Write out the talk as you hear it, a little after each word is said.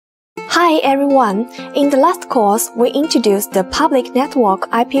Hi everyone! In the last course, we introduced the public network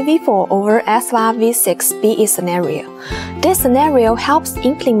IPv4 over SRv6 BE scenario. This scenario helps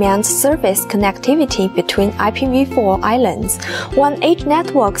implement service connectivity between IPv4 islands, when each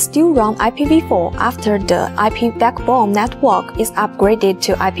network still runs IPv4 after the IP backbone network is upgraded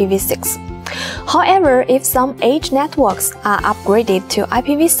to IPv6. However, if some edge networks are upgraded to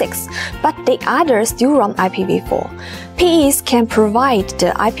IPv6, but the others still run IPv4, PEs can provide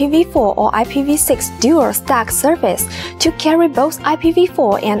the IPv4 or IPv6 dual stack service to carry both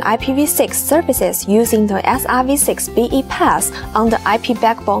IPv4 and IPv6 services using the SRv6 BE path on the IP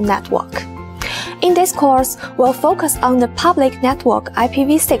backbone network. In this course, we'll focus on the public network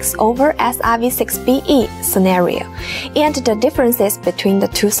IPv6 over SRv6 BE scenario and the differences between the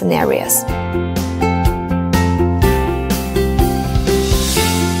two scenarios.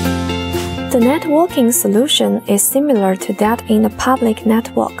 The networking solution is similar to that in the public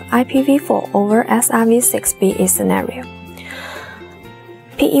network IPv4 over SRv6 BE scenario.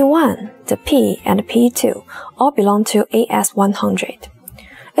 PE1, the P, and PE2 all belong to AS100.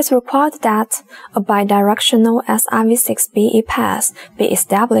 It's required that a bidirectional SRv6 BE path be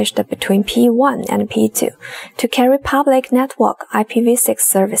established between PE1 and PE2 to carry public network IPv6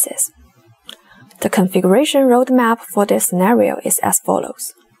 services. The configuration roadmap for this scenario is as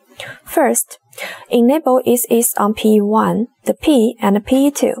follows. First, enable is on PE1, the P, and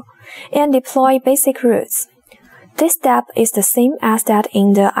PE2, and deploy basic routes. This step is the same as that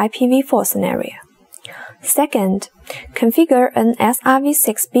in the IPv4 scenario. Second, configure an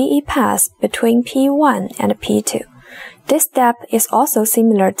SRv6 BE path between PE1 and PE2. This step is also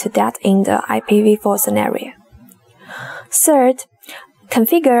similar to that in the IPv4 scenario. Third,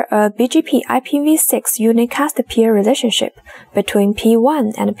 configure a BGP IPv6 unicast peer relationship between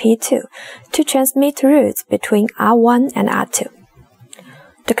P1 and P2 to transmit routes between R1 and R2.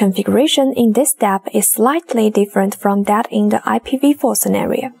 The configuration in this step is slightly different from that in the IPv4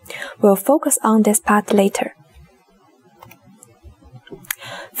 scenario. We'll focus on this part later.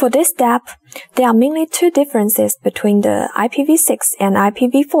 For this step, there are mainly two differences between the IPv6 and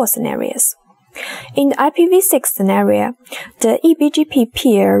IPv4 scenarios. In the IPv6 scenario, the eBGP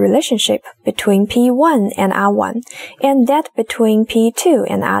peer relationship between P1 and R1 and that between P2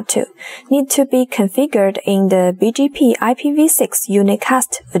 and R2 need to be configured in the BGP IPv6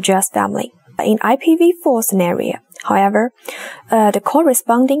 unicast address family. In IPv4 scenario, however, the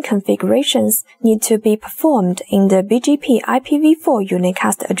corresponding configurations need to be performed in the BGP IPv4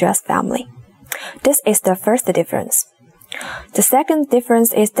 unicast address family. This is the first difference. The second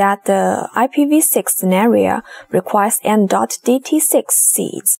difference is that the IPv6 scenario requires End.DT6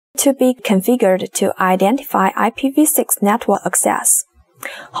 SIDs to be configured to identify IPv6 network access.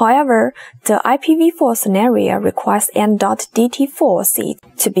 However, the IPv4 scenario requires End.DT4 SID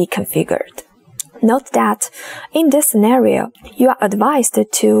to be configured. Note that, in this scenario, you are advised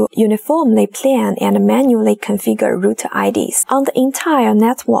to uniformly plan and manually configure route IDs on the entire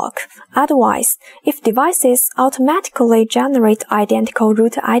network. Otherwise, if devices automatically generate identical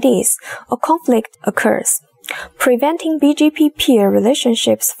route IDs, a conflict occurs, preventing BGP peer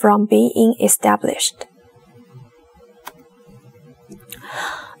relationships from being established.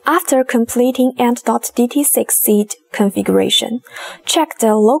 After completing End.DT6 SID configuration, check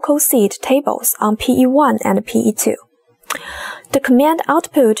the local SID tables on PE1 and PE2. The command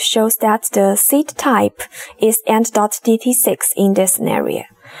output shows that the SID type is End.DT6 in this scenario.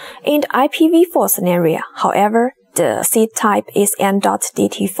 In the IPv4 scenario, however, the SID type is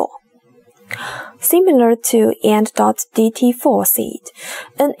End.DT4. Similar to End.DT4 SID,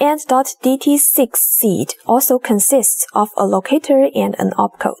 an End.DT6 SID also consists of a locator and an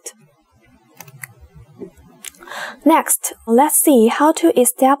opcode. Next, let's see how to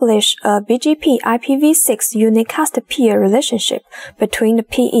establish a BGP IPv6 unicast peer relationship between the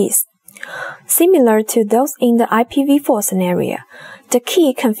PEs. Similar to those in the IPv4 scenario, the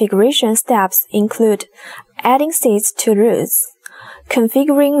key configuration steps include adding SIDs to routes,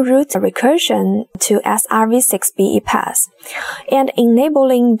 configuring route recursion to SRv6 BE path, and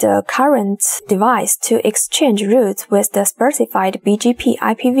enabling the current device to exchange routes with the specified BGP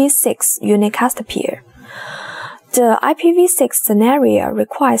IPv6 unicast peer. The IPv6 scenario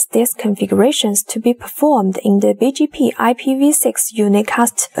requires these configurations to be performed in the BGP IPv6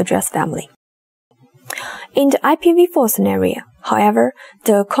 unicast address family. In the IPv4 scenario, however,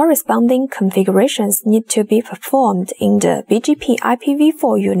 the corresponding configurations need to be performed in the BGP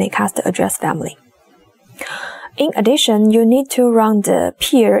IPv4 unicast address family. In addition, you need to run the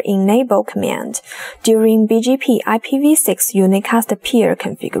peer enable command during BGP IPv6 unicast peer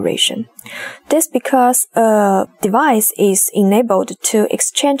configuration. This because a device is enabled to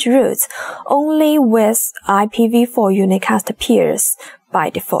exchange routes only with IPv4 unicast peers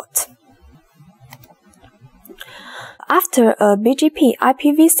by default. After a BGP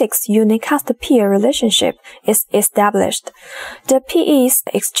IPv6 unicast peer relationship is established, the PEs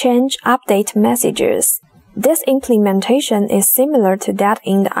exchange update messages. This implementation is similar to that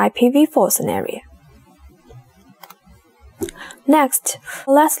in the IPv4 scenario. Next,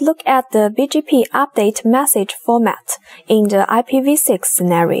 let's look at the BGP update message format in the IPv6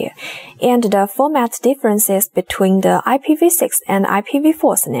 scenario and the format differences between the IPv6 and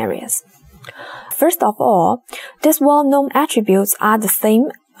IPv4 scenarios. First of all, these well-known attributes are the same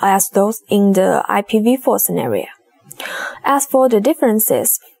as those in the IPv4 scenario. As for the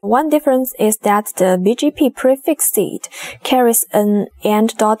differences, one difference is that the BGP prefix seed carries an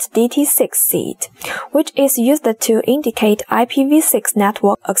End.DT6 seed, which is used to indicate IPv6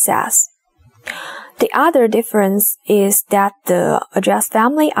 network access. The other difference is that the address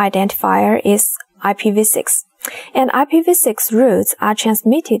family identifier is IPv6, and IPv6 routes are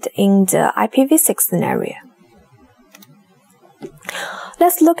transmitted in the IPv6 scenario.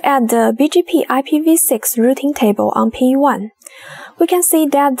 Let's look at the BGP IPv6 routing table on PE1. We can see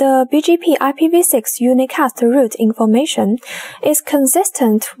that the BGP IPv6 unicast route information is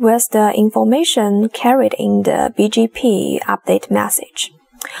consistent with the information carried in the BGP update message.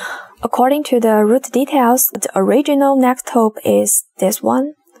 According to the route details, the original next hop is this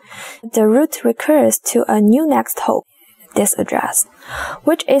one. The route recurs to a new next hop, this address,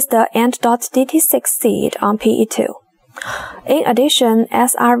 which is the End.DT6 seed on PE2. In addition,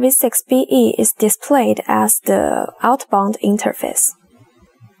 SRv6 BE is displayed as the outbound interface.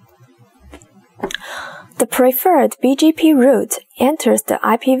 The preferred BGP route enters the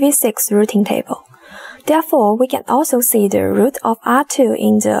IPv6 routing table. Therefore, we can also see the route of R2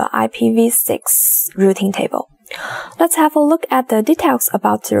 in the IPv6 routing table. Let's have a look at the details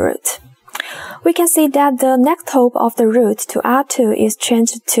about the route. We can see that the next hop of the route to R2 is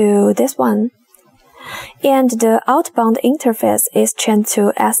changed to this one, and the outbound interface is changed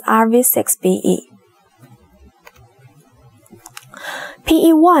to SRv6 BE.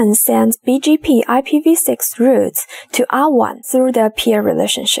 PE1 sends BGP IPv6 routes to R1 through the peer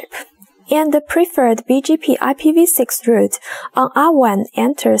relationship, and the preferred BGP IPv6 route on R1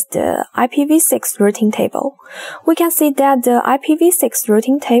 enters the IPv6 routing table. We can see that the IPv6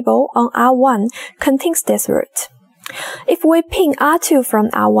 routing table on R1 contains this route. If we ping R2 from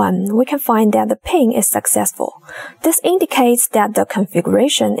R1, we can find that the ping is successful. This indicates that the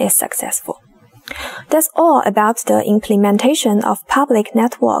configuration is successful. That's all about the implementation of public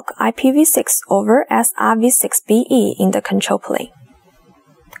network IPv6 over SRv6 BE in the control plane.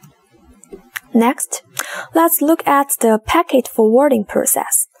 Next, let's look at the packet forwarding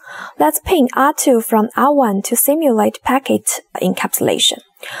process. Let's ping R2 from R1 to simulate packet encapsulation.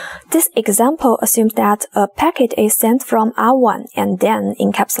 This example assumes that a packet is sent from R1 and then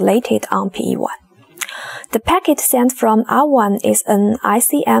encapsulated on PE1. The packet sent from R1 is an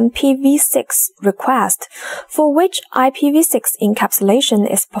IPv6 request for which IPv6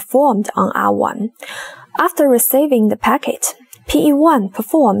 encapsulation is performed on R1. After receiving the packet, PE1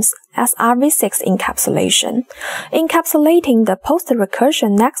 performs SRv6 encapsulation, encapsulating the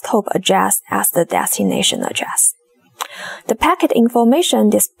post-recursion next hop address as the destination address. The packet information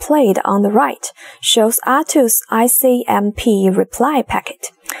displayed on the right shows R2's ICMP reply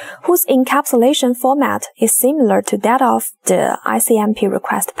packet, whose encapsulation format is similar to that of the ICMP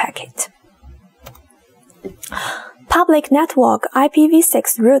request packet. Public network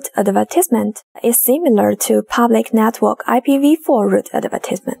IPv6 route advertisement is similar to public network IPv4 route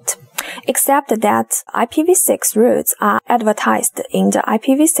advertisement, except that IPv6 routes are advertised in the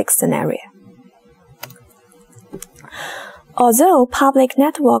IPv6 scenario. Although public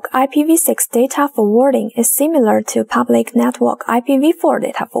network IPv6 data forwarding is similar to public network IPv4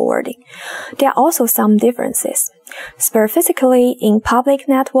 data forwarding, there are also some differences. Specifically, in public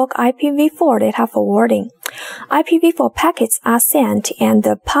network IPv4 data forwarding, IPv4 packets are sent and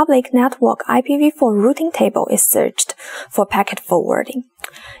the public network IPv4 routing table is searched for packet forwarding.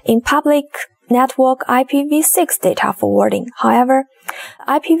 In public network IPv6 data forwarding, however,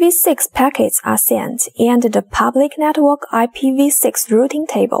 IPv6 packets are sent and the public network IPv6 routing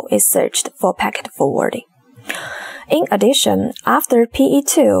table is searched for packet forwarding. In addition, after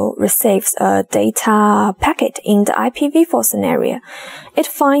PE2 receives a data packet in the IPv4 scenario, it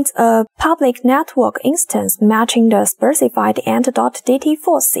finds a public network instance matching the specified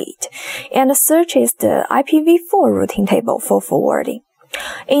End.DT4 SID and searches the IPv4 routing table for forwarding.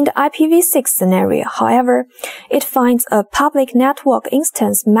 In the IPv6 scenario, however, it finds a public network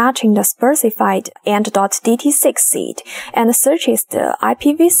instance matching the specified End.DT6 SID and searches the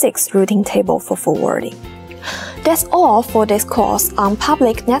IPv6 routing table for forwarding. That's all for this course on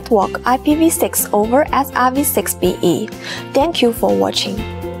public network IPv6 over SRv6 BE. Thank you for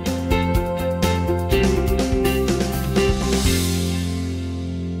watching.